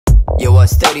Yo, I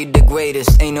studied the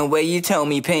greatest. Ain't no way you tell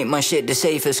me paint my shit the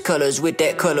safest colors with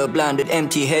that color-blinded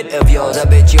empty head of yours. I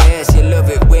bet your ass you love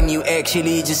it when you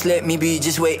actually just let me be.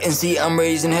 Just wait and see, I'm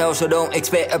raising hell, so don't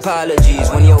expect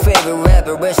apologies. When your favorite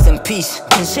rapper, rest in peace,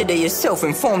 consider yourself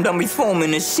informed. I'm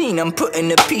reforming the scene, I'm putting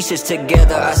the pieces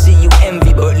together. I see you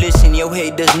envy, but listen, your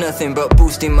hate does nothing but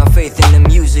boosting my faith in the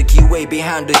music. You way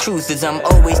behind the truth, as I'm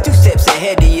always 2 steps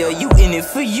ahead of you. You in it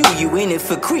for you in it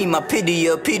for cream. I pity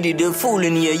you, pity the fool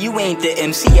in you. You ain't the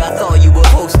MC, I thought you were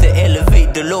supposed to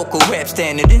elevate the local rap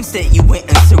standard. Instead you went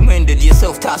and surrendered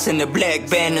yourself, tossing the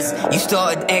Blackbannerz. You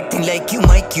started acting like you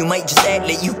might just act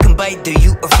like you can bite. Do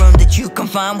you affirm that you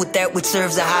confine with that which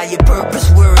serves a higher purpose?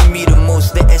 Worry me the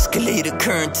most, the escalator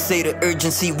current, to say the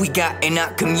urgency we got in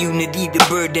our community. The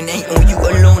burden ain't on you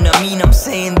alone, I mean I'm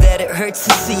saying that it hurts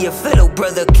to see a fellow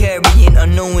brother carrying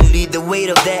unknowingly the weight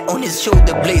of that on his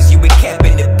shoulder blades. You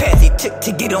recapping the path he took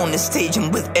to get on the stage,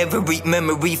 and with every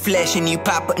memory flashing you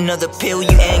pop another pill.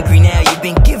 You angry now, you've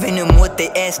been giving them what they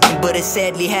asking, but it's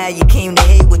sadly how you came to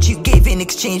hate what you gave in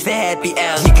exchange for happy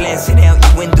hours. You glancing out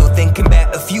your window thinking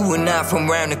about if you and I from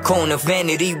round the corner.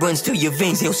 Vanity runs through your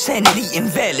veins, your sanity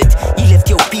invalid. You left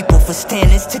your people for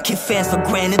standards, took your fans for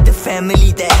granted. The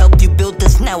family that helped you build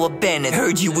us now abandoned.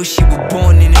 Heard you wish you were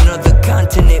born in another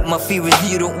continent. My fear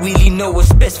is you don't really know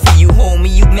what's best for you, homie.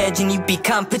 You imagine you be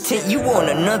competent, you on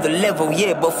another level,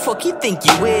 yeah, but fuck you think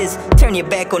you is? Turn your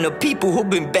back on the people who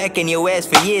been backing your ass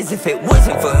for years. If it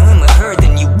wasn't for him or her,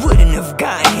 then you wouldn't have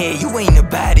gotten here. You ain't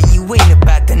about it, you ain't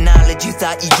about the knowledge. You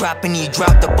thought you dropping, you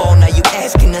dropped the ball. Now you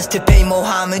asking us to pay more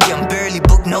homage. I'm barely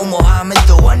booked, no Mohammed,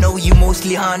 though I know you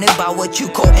mostly haunted by what you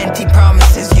call empty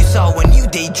promises you saw when you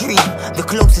daydream. The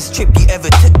closest trip you ever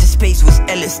took to space was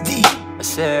LSD. I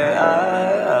said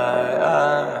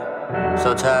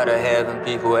so tired of having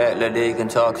people act like they can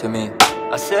talk to me.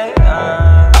 I said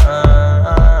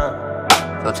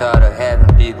so tired of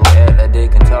having people act like they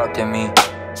can talk to me.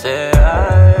 Say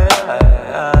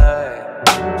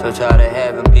so tired of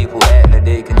having people act like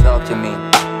they can talk to me.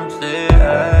 Say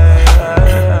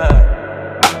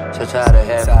so tired of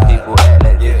having people act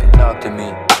like they can talk to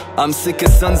me. I'm sick of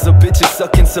sons of bitches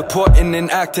sucking, supporting and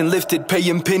acting lifted,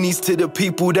 paying pennies to the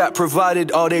people that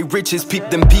provided all they riches. Peep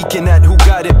them peeking at who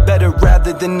got it better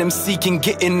rather than them seeking,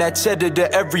 getting that cheddar to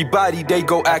everybody. They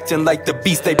go acting like the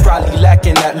beast, they probably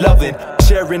lacking that loving.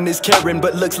 Sharing is caring,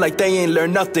 but looks like they ain't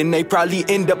learned nothing. They probably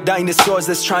end up dinosaurs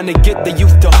that's trying to get the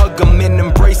youth to hug them and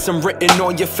embrace them. Written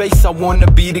on your face, I wanna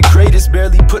be the greatest.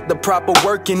 Barely put the proper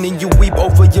work in and you weep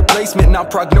over your placement. Now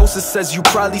prognosis says you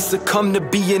probably succumb to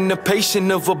being the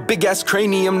patient of a big ass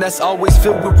cranium that's always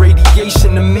filled with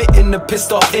radiation, emitting the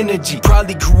pissed off energy.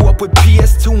 Probably grew up with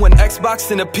PS2 and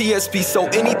Xbox and a PSP, so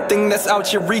anything that's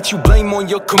out your reach you blame on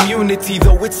your community.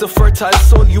 Though it's a fertile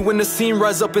soil, you and the scene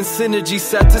rise up in synergy.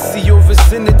 Sad to see your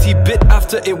vicinity bit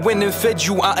after it went and fed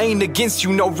you. I ain't against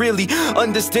you, no really,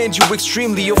 understand you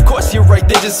extremely. Of course you're right,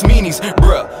 they're just meanies,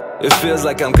 bruh. It feels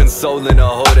like I'm consoling a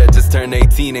hoe that just turned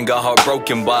 18 and got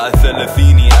heartbroken by a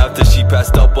Filipini after she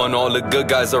passed up on all the good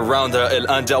guys around her.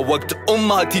 الآن جا وقت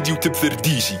أمها تيجي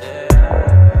وتبترديشي.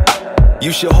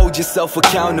 You should hold yourself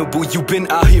accountable. You've been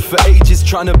out here for ages,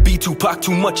 trying to be Tupac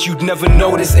too much, you'd never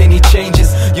notice any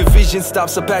changes. Your vision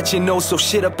stops up at your nose, so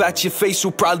shit up at your face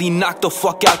will probably knock the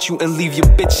fuck out you and leave your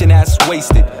bitchin' ass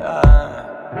wasted.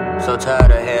 So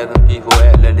tired of having people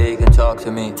act like they can talk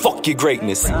to me. Fuck your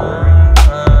greatness. So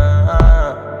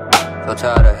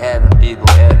tired of having people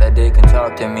act like they can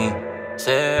talk to me.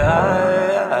 Say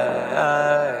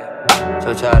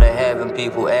so tired of having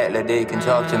people act like they can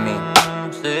talk to me.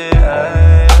 Say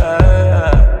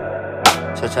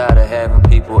so tired of having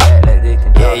people act like they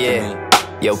can talk to me.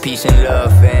 Yo, peace and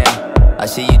love, fam. I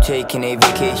see you taking a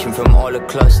vacation from all the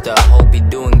cluster. I hope you're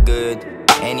doing good.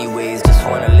 Anyways, just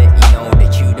wanna let you know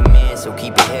that you the man, so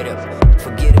keep your head up.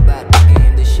 Forget about